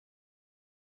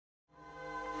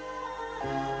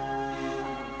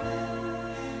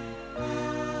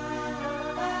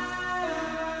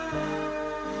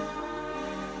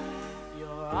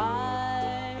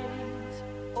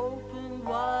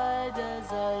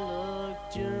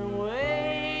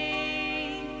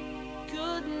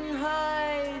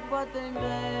what they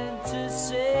meant to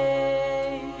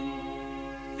say.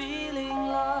 Feeling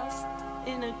lost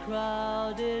in a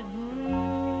crowded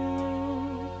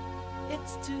room.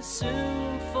 It's too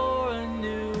soon for a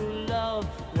new love.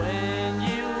 When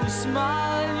you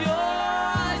smile, your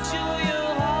eyes show your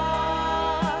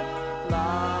heart.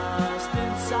 Lost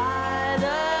inside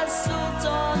a soul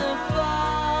torn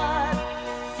apart.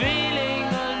 Feeling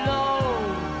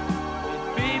alone with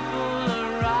people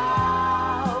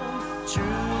around.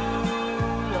 True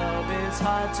love is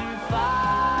hard to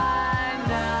find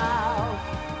now.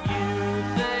 You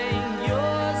think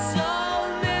you're so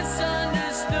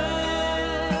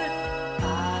misunderstood.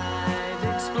 I'd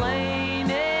explain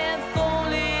if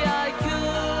only I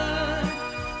could.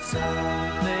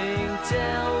 Something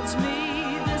tells me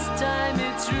this time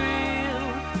it's real,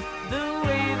 the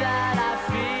way that I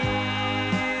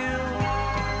feel.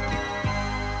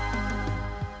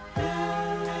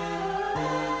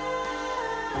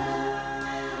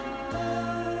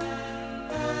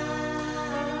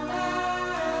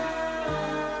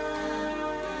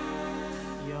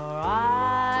 Your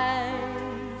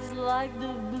eyes, like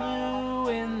the blue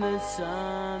in the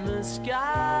summer skies,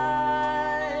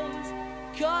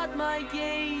 caught my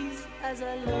gaze as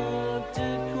I looked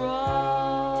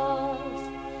across.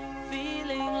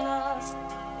 Feeling lost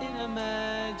in a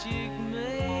magic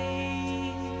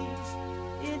maze.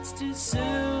 It's too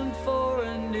soon for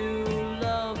a new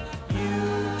love. You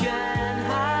can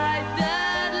hide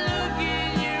that look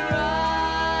in your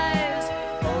eyes.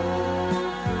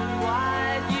 Open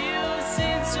wide, you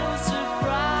seem so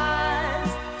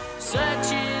surprised.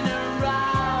 Searching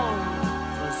around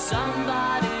for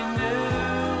somebody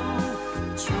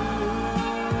new. True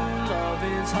love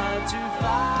is hard to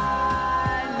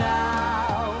find now.